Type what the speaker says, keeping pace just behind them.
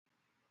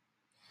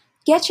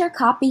Get your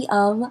copy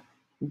of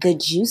The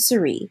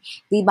Juicery,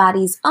 the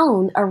body's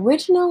own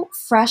original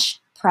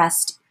fresh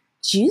pressed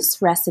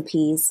juice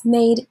recipes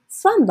made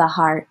from the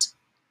heart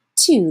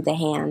to the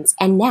hands,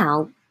 and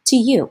now to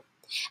you.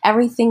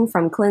 Everything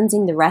from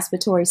cleansing the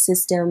respiratory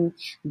system,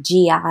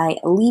 GI,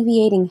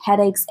 alleviating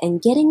headaches,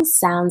 and getting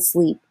sound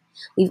sleep.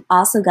 We've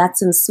also got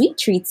some sweet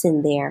treats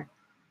in there.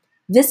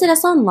 Visit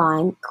us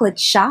online, click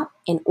shop,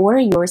 and order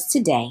yours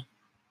today.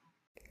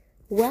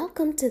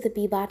 Welcome to the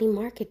Beebody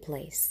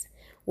Marketplace,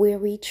 where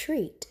we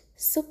treat,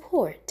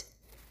 support,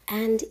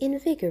 and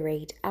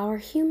invigorate our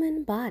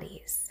human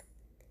bodies.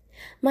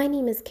 My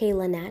name is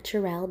Kayla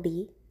Natural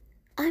B.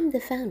 I'm the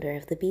founder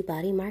of the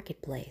Beebody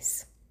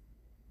Marketplace.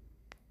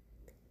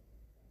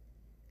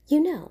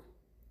 You know,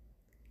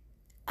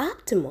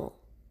 optimal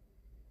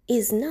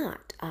is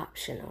not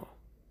optional.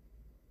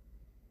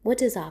 What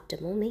does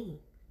optimal mean?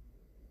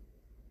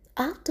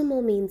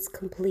 Optimal means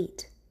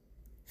complete,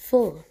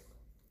 full,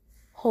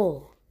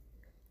 whole,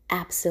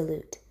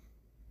 absolute.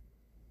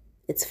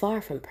 It's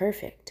far from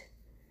perfect,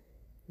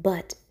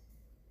 but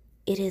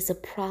it is a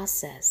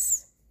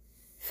process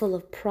full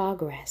of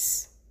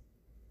progress,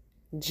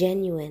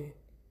 genuine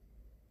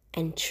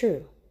and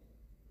true.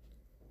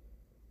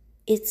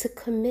 It's a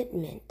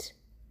commitment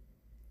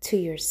to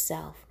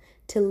yourself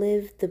to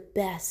live the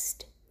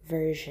best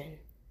version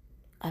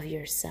of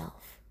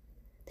yourself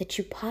that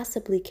you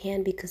possibly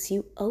can, because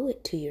you owe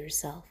it to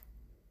yourself.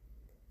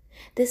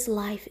 This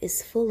life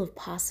is full of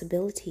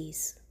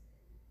possibilities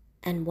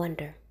and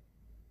wonder,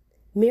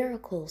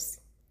 miracles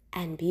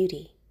and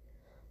beauty,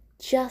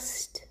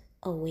 just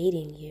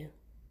awaiting you.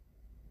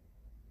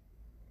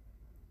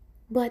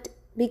 But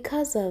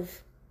because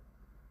of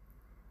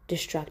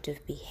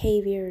destructive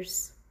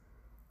behaviors,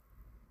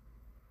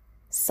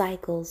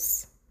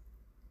 cycles,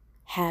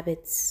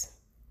 habits,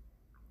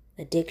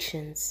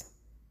 addictions,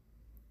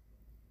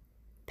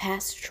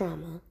 past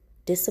trauma,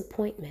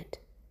 disappointment,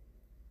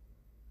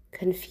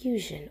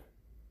 confusion,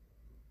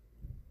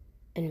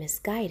 and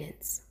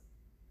misguidance,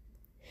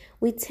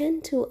 we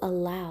tend to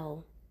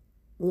allow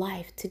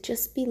life to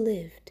just be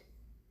lived.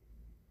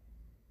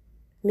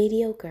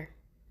 Mediocre,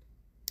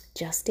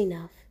 just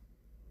enough,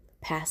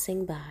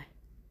 passing by,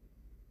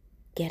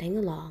 getting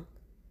along,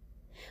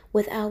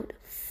 without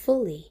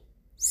fully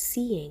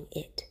seeing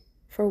it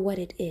for what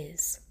it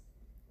is.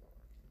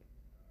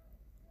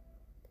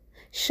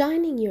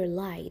 Shining your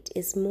light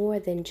is more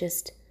than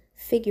just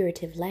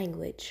figurative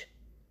language.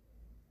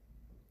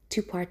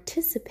 To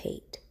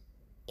participate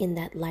in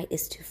that light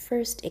is to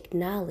first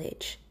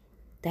acknowledge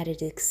that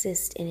it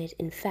exists, and it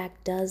in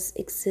fact does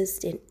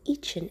exist in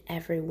each and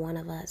every one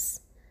of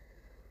us.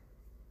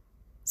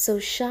 So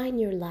shine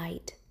your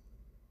light.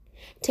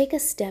 Take a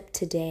step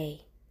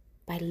today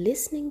by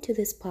listening to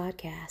this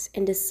podcast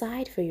and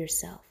decide for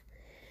yourself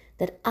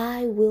that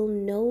I will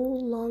no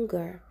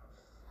longer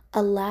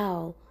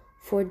allow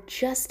for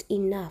just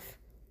enough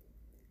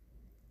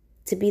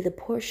to be the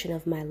portion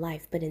of my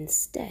life, but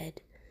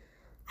instead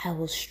I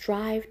will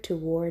strive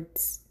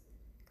towards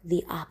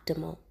the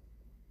optimal.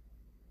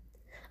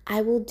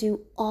 I will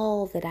do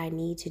all that I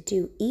need to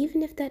do,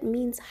 even if that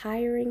means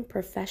hiring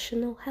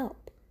professional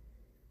help,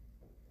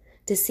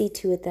 to see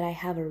to it that I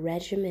have a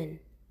regimen,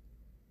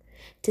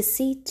 to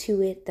see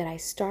to it that I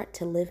start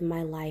to live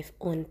my life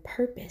on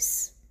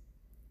purpose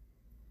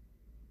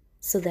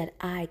so that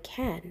I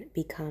can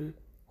become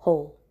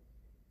whole.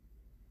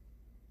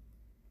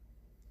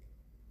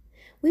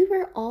 We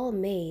were all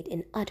made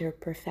in utter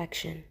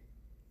perfection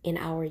in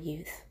our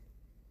youth.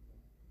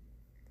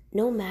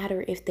 No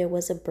matter if there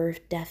was a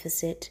birth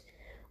deficit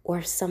or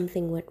if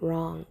something went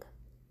wrong,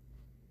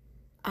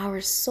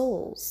 our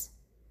souls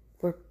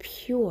were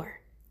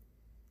pure,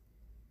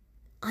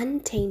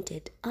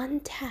 untainted,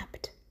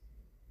 untapped.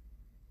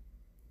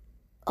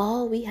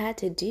 All we had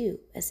to do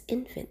as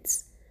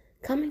infants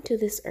coming to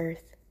this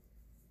earth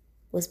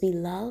was be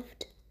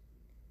loved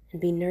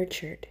and be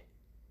nurtured,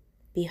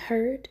 be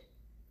heard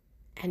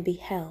and be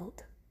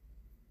held.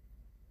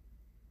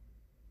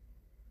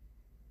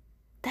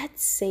 That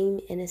same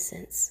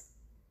innocence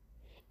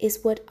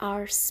is what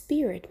our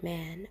spirit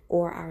man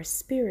or our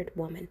spirit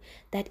woman,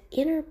 that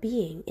inner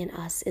being in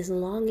us, is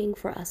longing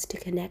for us to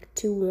connect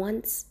to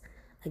once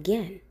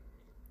again.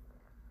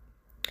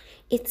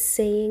 It's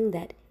saying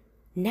that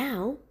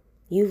now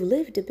you've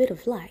lived a bit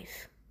of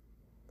life.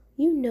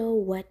 You know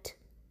what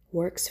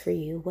works for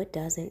you, what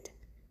doesn't.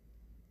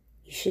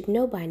 You should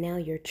know by now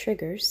your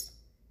triggers.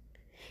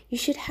 You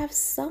should have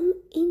some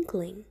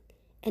inkling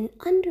and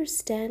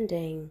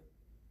understanding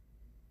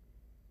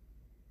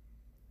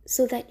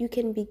so that you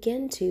can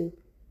begin to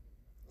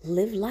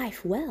live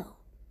life well.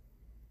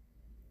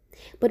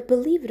 But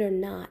believe it or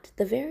not,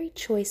 the very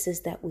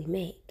choices that we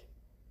make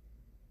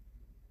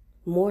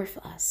morph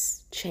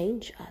us,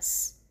 change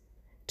us,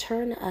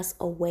 turn us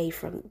away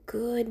from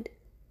good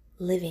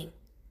living,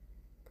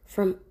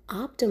 from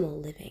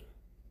optimal living,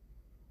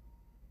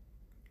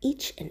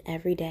 each and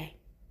every day.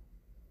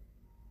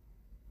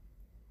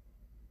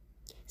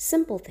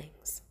 Simple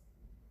things,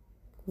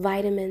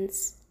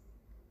 vitamins,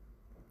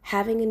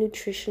 having a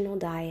nutritional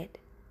diet,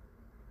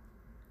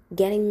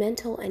 getting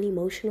mental and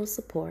emotional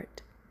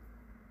support,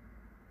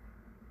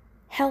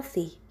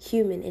 healthy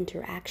human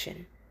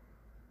interaction,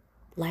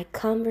 like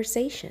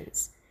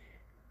conversations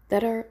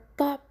that are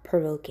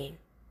thought-provoking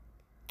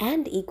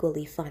and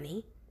equally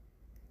funny,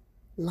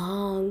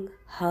 long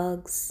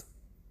hugs,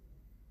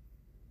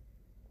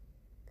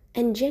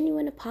 and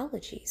genuine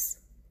apologies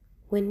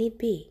when need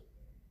be.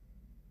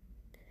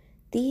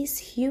 These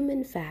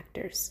human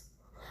factors,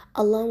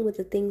 along with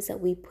the things that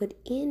we put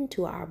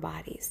into our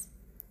bodies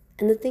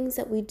and the things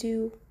that we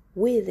do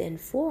with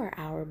and for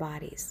our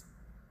bodies,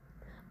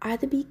 are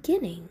the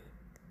beginning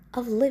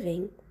of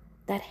living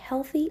that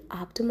healthy,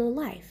 optimal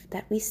life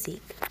that we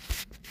seek.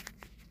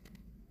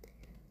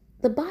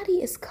 The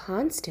body is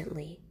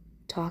constantly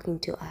talking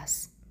to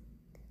us,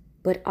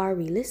 but are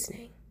we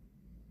listening?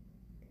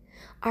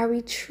 Are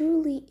we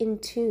truly in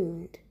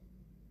tune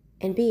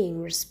and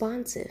being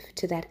responsive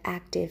to that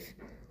active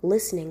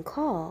listening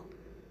call?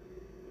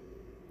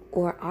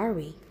 Or are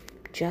we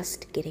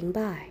just getting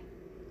by?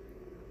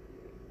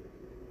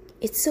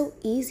 It's so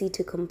easy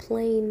to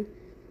complain,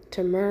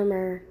 to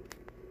murmur,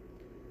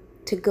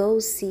 to go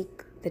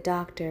seek the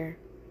doctor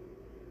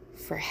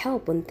for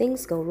help when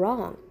things go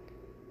wrong,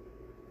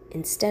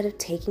 instead of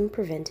taking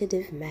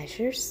preventative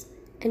measures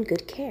and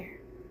good care.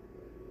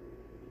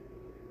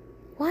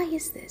 Why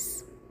is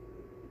this?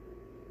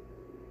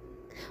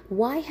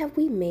 Why have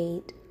we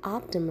made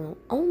optimal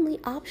only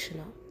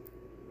optional?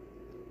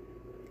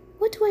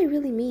 What do I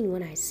really mean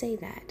when I say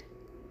that?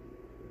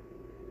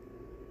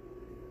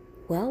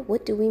 Well,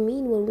 what do we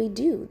mean when we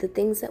do the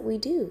things that we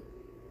do?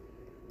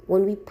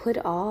 When we put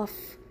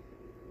off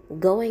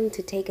going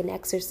to take an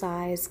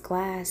exercise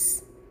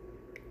class,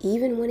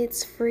 even when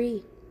it's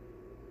free.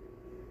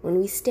 When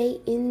we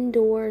stay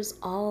indoors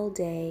all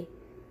day,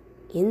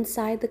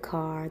 inside the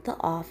car, the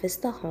office,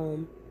 the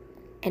home,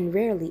 and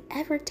rarely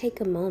ever take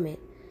a moment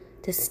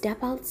to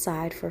step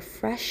outside for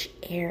fresh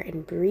air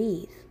and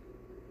breathe.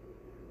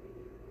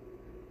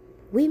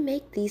 We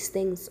make these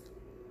things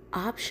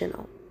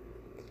optional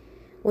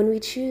when we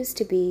choose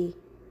to be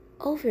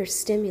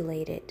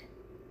overstimulated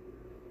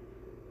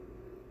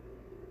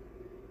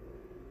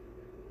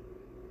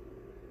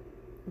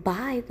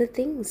by the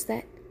things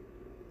that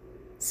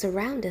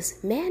surround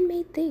us,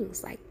 man-made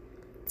things like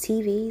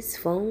TVs,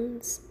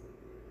 phones,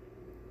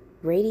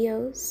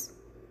 radios,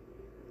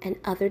 and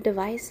other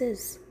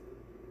devices.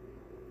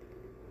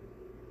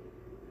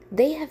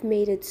 They have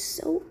made it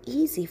so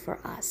easy for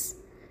us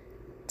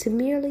to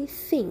merely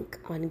think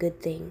on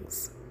good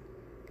things,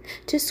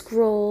 to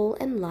scroll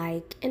and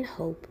like and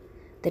hope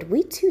that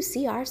we too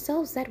see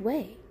ourselves that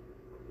way,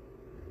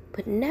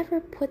 but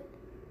never put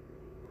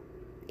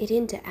it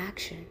into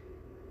action.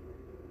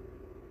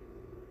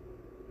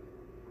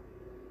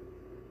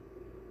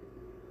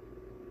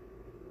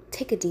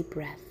 Take a deep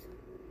breath.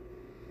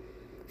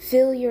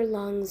 Fill your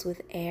lungs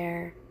with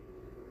air.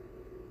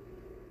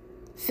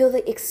 Feel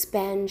the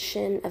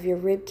expansion of your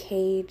rib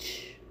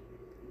cage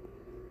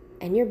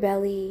and your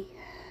belly.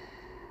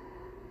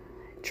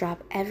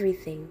 Drop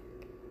everything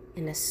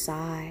in a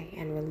sigh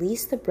and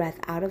release the breath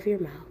out of your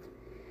mouth,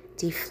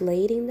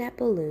 deflating that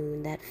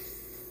balloon, that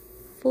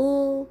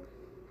full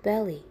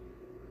belly,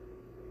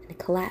 and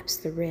collapse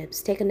the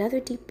ribs. Take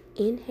another deep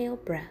inhale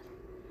breath.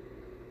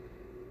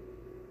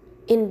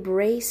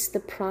 Embrace the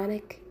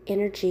pranic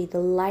energy, the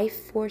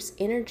life force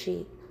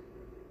energy,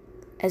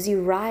 as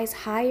you rise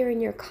higher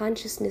in your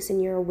consciousness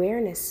and your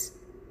awareness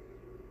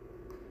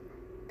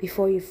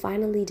before you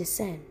finally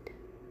descend.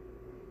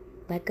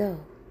 Let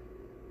go.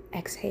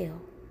 Exhale.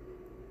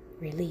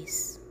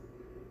 Release.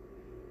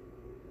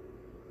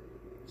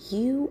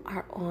 You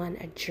are on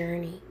a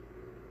journey,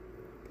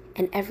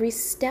 and every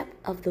step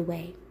of the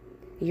way,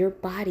 your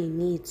body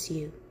needs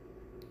you.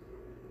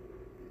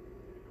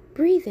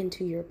 Breathe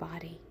into your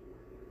body.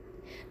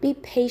 Be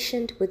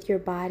patient with your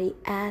body.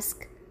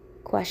 Ask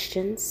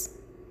questions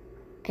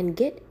and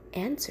get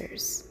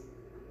answers.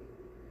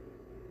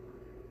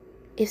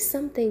 If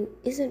something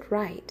isn't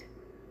right,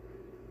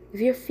 if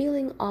you're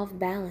feeling off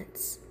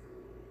balance,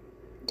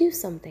 do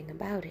something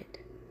about it.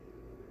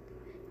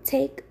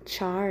 Take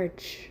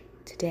charge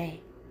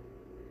today.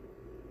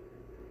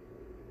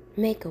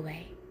 Make a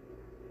way.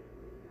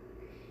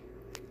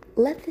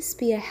 Let this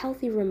be a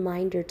healthy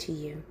reminder to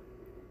you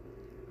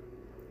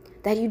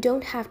that you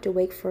don't have to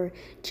wait for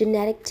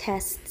genetic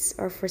tests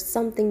or for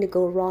something to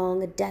go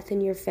wrong, a death in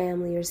your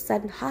family, or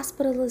sudden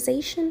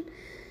hospitalization,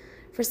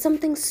 for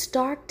something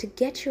stark to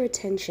get your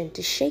attention,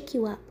 to shake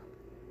you up.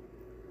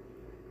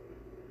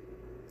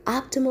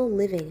 Optimal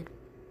living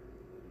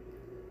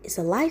is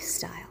a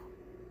lifestyle.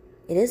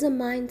 It is a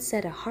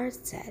mindset, a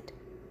heart set.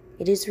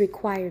 It is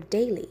required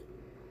daily,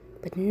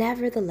 but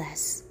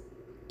nevertheless,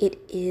 it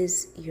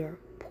is your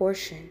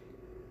portion.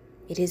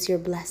 It is your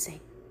blessing.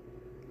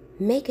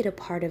 Make it a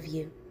part of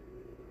you.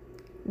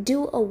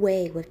 Do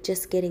away with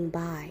just getting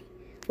by,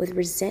 with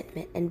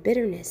resentment and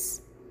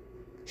bitterness.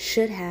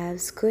 Should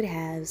haves, could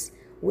haves,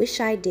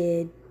 wish I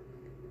did.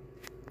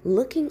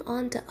 Looking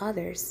on to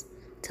others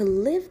to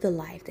live the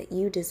life that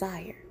you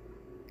desire.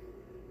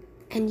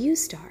 And you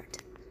start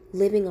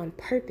living on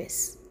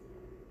purpose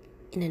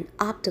in an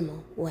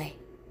optimal way.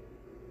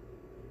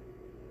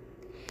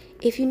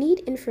 If you need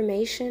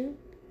information,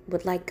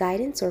 would like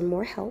guidance or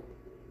more help,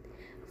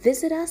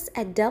 visit us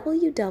at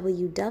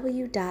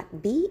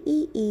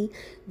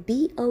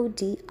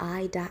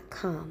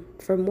www.beebodi.com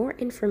for more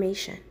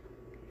information.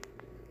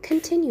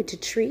 Continue to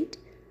treat,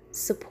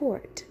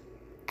 support,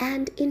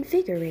 and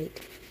invigorate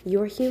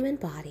your human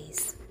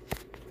bodies.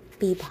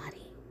 BeeBody.